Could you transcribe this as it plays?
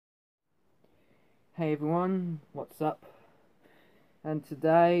Hey everyone, what's up? And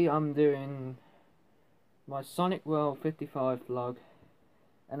today I'm doing my Sonic World 55 vlog,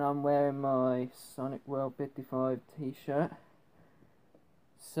 and I'm wearing my Sonic World 55 t-shirt.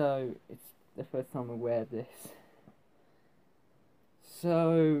 So it's the first time I wear this.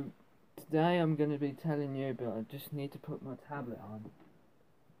 So today I'm going to be telling you, but I just need to put my tablet on.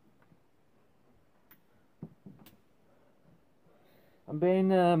 I've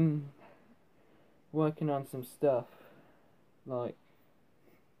been working on some stuff, like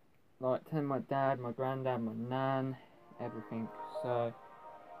telling my dad, my granddad, my nan, everything. So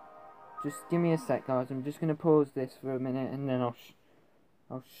just give me a sec, guys. I'm just gonna pause this for a minute, and then I'll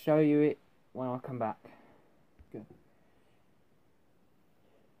show you it when I come back. Good.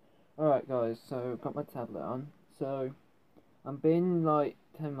 Alright, guys. So I've got my tablet on. So I've been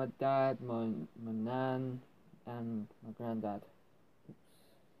telling my dad, my nan, and my granddad. Oops.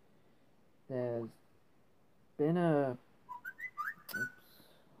 There's been a. Oops.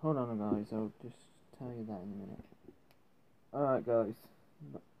 Hold on, guys. I'll just tell you that in a minute. Alright, guys.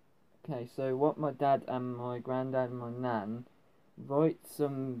 Okay, so what my dad and my granddad and my nan write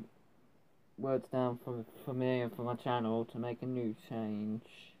some words down for me and for my channel to make a new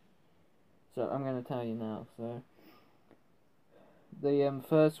change. So I'm going to tell you now. So the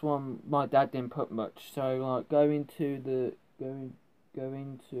first one, my dad didn't put much. So going to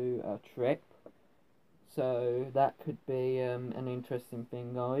a trip. So that could be an interesting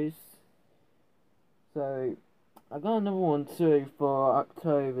thing, guys. So I got another one too for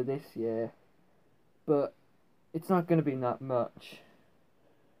October this year, but it's not going to be that much.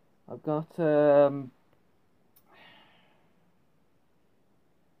 I've got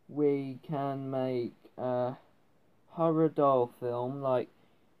we can make a horror doll film. Like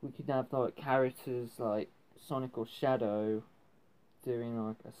we could have characters like Sonic or Shadow doing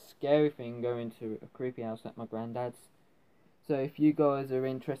a scary thing, going to a creepy house at my granddad's. So if you guys are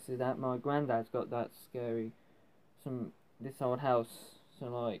interested, that my granddad's got that scary this old house,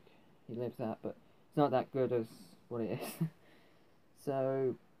 so he lives at, but it's not that good as what it is.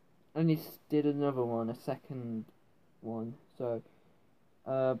 So only did another one, a second one. So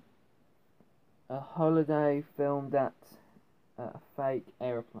a holiday filmed at a fake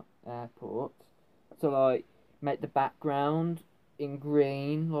airport. So make the background in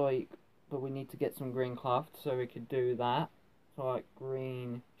green, but we need to get some green cloth so we could do that. So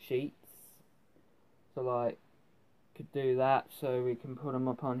green sheets. So could do that so we can put them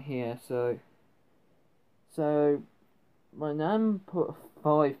up on here. So my nan put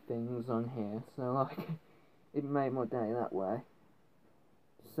 5 things on here, so it made my day that way.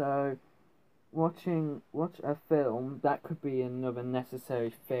 So watch a film, that could be another necessary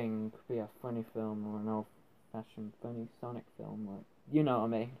thing. Could be a funny film or an old-fashioned funny Sonic film, you know what I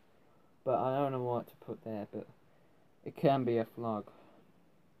mean. But I don't know what to put there, but it can be a vlog.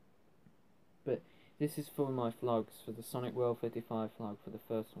 But this is for my vlogs, for the Sonic World 55 vlog, for the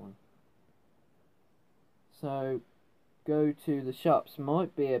first one. So go to the shops.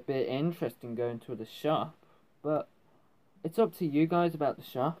 Might be a bit interesting going to the shop, but it's up to you guys about the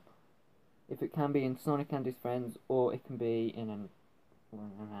shop. If it can be in Sonic and his friends, or it can be in an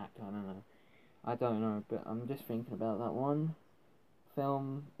act, I don't know, but I'm just thinking about that one.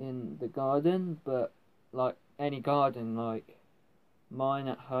 Film in the garden, but any garden, mine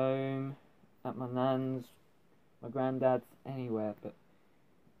at home, at my nan's, my granddad's, anywhere. But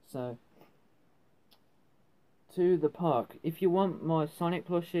so to the park. If you want my Sonic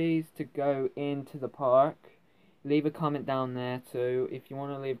plushies to go into the park, leave a comment down there too. If you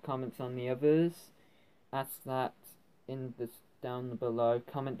want to leave comments on the others, ask that in this down below.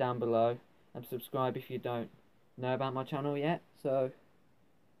 Comment down below and subscribe if you don't know about my channel yet. So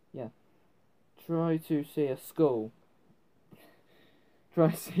yeah, try to see a school.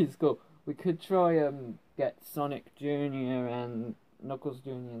 Try to see a school. We could try get Sonic Jr. and Knuckles Jr.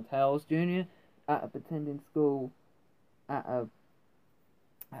 and Tails Jr. at a pretending school, at a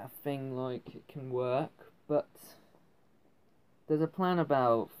thing it can work, but there's a plan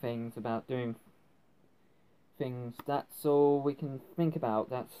about doing things. That's all we can think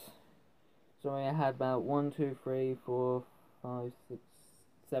about. So I had about 1, 2, 3, 4, 5, 6,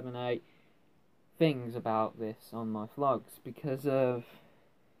 7, 8 things about this on my vlogs, because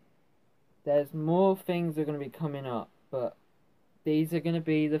there's more things that are going to be coming up, but these are going to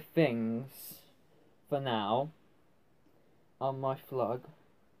be the things for now on my vlog.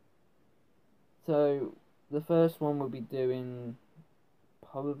 So the first one we'll be doing,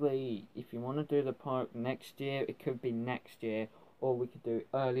 probably, if you want to do the park next year, it could be next year, or we could do it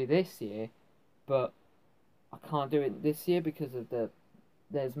early this year, but I can't do it this year because of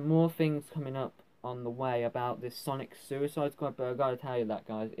there's more things coming up on the way about this Sonic Suicide Squad, but I gotta tell you that,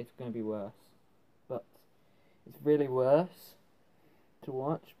 guys, it's gonna be worse. But it's really worse to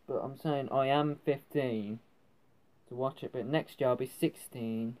watch. But I'm saying I am 15 to watch it, but next year I'll be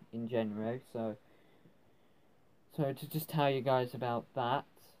 16 in January. So to just tell you guys about that,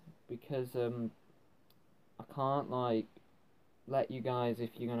 because I can't like let you guys, if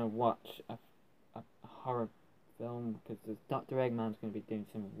you're gonna watch a horror film, because Dr. Eggman's gonna be doing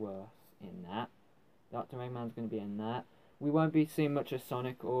something worse in that. Dr. Eggman's gonna be in that. We won't be seeing much of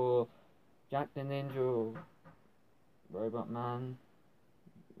Sonic or Jack the Ninja or Robot Man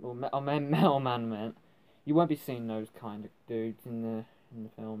or Metal Man. You won't be seeing those kind of dudes in the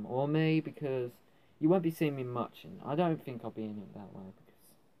film, or me, because you won't be seeing me much. And I don't think I'll be in it that way, because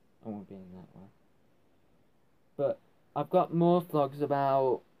I won't be in that way. But I've got more vlogs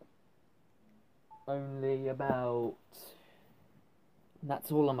about only about.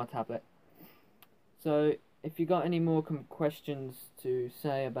 That's all on my tablet. So if you got any more questions to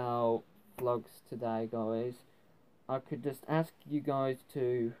say about vlogs today, guys, I could just ask you guys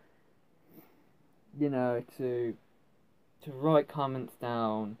to, you know, to write comments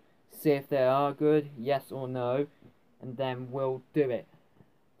down, see if they are good, yes or no, and then we'll do it.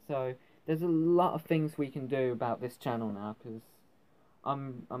 So there's a lot of things we can do about this channel now, because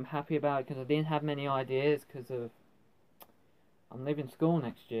I'm happy about it, because I didn't have many ideas, because of I'm leaving school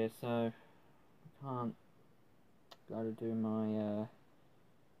next year, so I can't. Gotta do my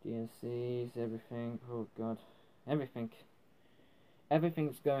DNCs, everything. Oh god, everything's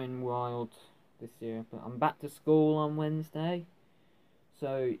going wild this year. But I'm back to school on Wednesday,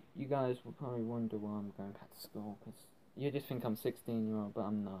 so you guys will probably wonder why I'm going back to school, because you just think I'm 16-year-old, but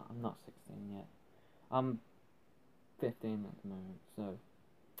I'm not. I'm not 16 yet. I'm 15 at the moment, so I'll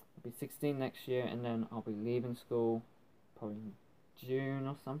be 16 next year, and then I'll be leaving school probably in June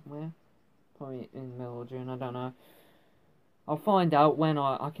or somewhere. Probably in the middle of June, I don't know. I'll find out when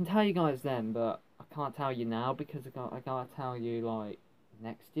I can tell you guys then, but I can't tell you now, because I gotta tell you like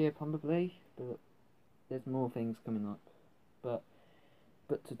next year probably. But there's more things coming up. But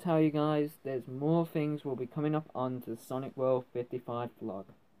to tell you guys, there's more things will be coming up onto the Sonic World 55 vlog.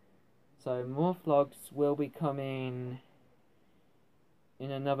 So more vlogs will be coming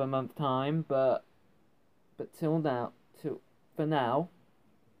in another month time, but for now,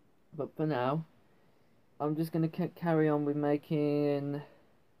 I'm just gonna carry on with making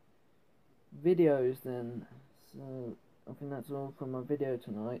videos then. So I think that's all for my video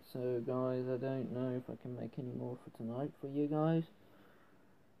tonight. So guys, I don't know if I can make any more for tonight for you guys.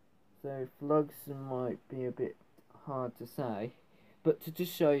 So vlogs might be a bit hard to say, but to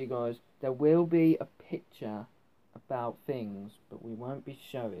just show you guys, there will be a picture about things, but we won't be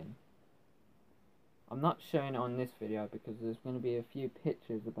showing. I'm not showing it on this video, because there's going to be a few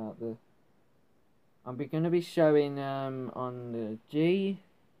pictures about the. I'm going to be showing on the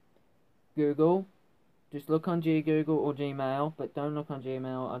Google. Just look on Google or Gmail, but don't look on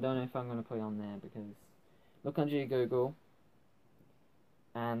Gmail. I don't know if I'm going to put it on there, because look on Google,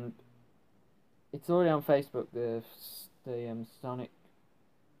 and it's already on Facebook. The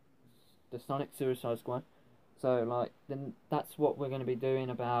Sonic Suicide Squad. So like then that's what we're going to be doing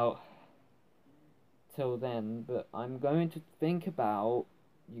about till then. But I'm going to think about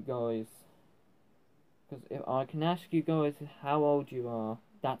you guys. Because if I can ask you guys how old you are,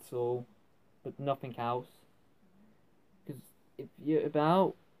 that's all, but nothing else. Because if you're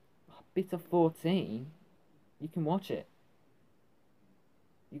about a bit of 14, you can watch it.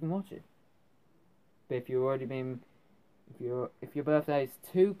 You can watch it. But if you've already been, if your birthday is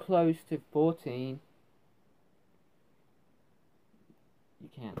too close to 14, you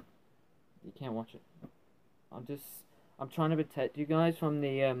can't watch it. I'm trying to protect you guys from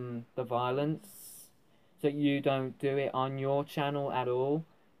the violence. So you don't do it on your channel at all.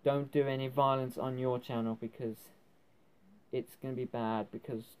 Don't do any violence on your channel, because it's going to be bad,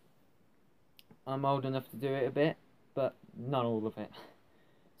 because I'm old enough to do it a bit, but not all of it.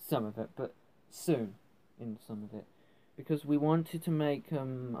 Some of it, but soon in some of it. Because we wanted to make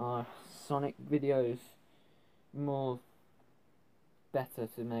our Sonic videos more better,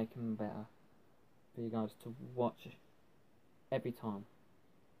 to make them better for you guys to watch every time.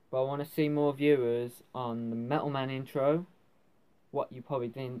 But I want to see more viewers on the Metal Man intro, what you probably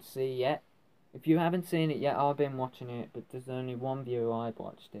didn't see yet. If you haven't seen it yet, I've been watching it, but there's only one viewer I've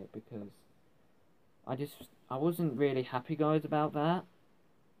watched it, because I wasn't really happy, guys, about that.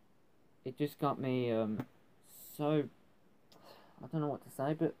 It just got me so I don't know what to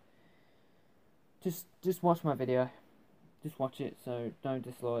say, but just watch my video. Just watch it, so don't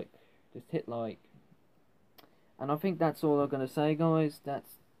dislike, just hit like. And I think that's all I'm gonna say, guys.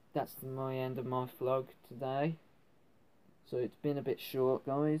 that's my end of my vlog today. So it's been a bit short,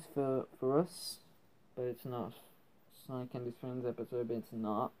 guys, for us, but it's not Sonic and his friends episode, but it's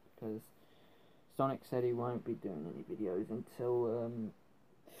not, because Sonic said he won't be doing any videos until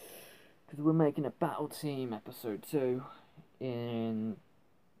because we're making a Battle Team episode 2 on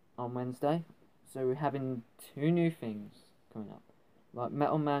Wednesday. So we're having 2 new things coming up. Like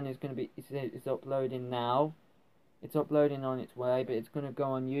Metal Man is going to be is uploading now. It's uploading on its way, but it's going to go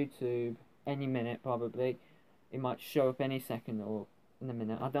on YouTube any minute probably. It might show up any second or in a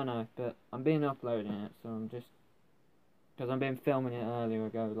minute. I don't know, but I'm being uploading it, so I'm just because I've been filming it earlier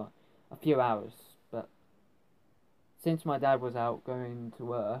ago, like a few hours. But since my dad was out going to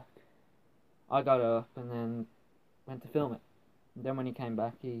work, I got up and then went to film it. And then when he came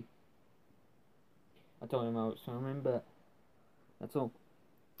back, I told him I was filming, but that's all.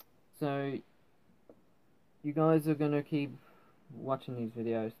 So you guys are gonna keep watching these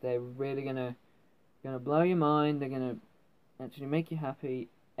videos. They're really gonna blow your mind. They're gonna actually make you happy.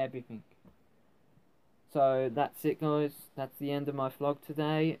 Everything. So that's it, guys. That's the end of my vlog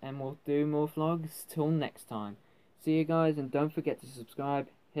today, and we'll do more vlogs till next time. See you guys, and don't forget to subscribe,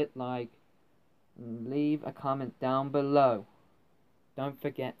 hit like, and leave a comment down below. Don't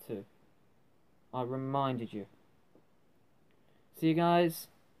forget to. I reminded you. See you guys.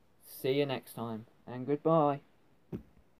 See you next time. And goodbye.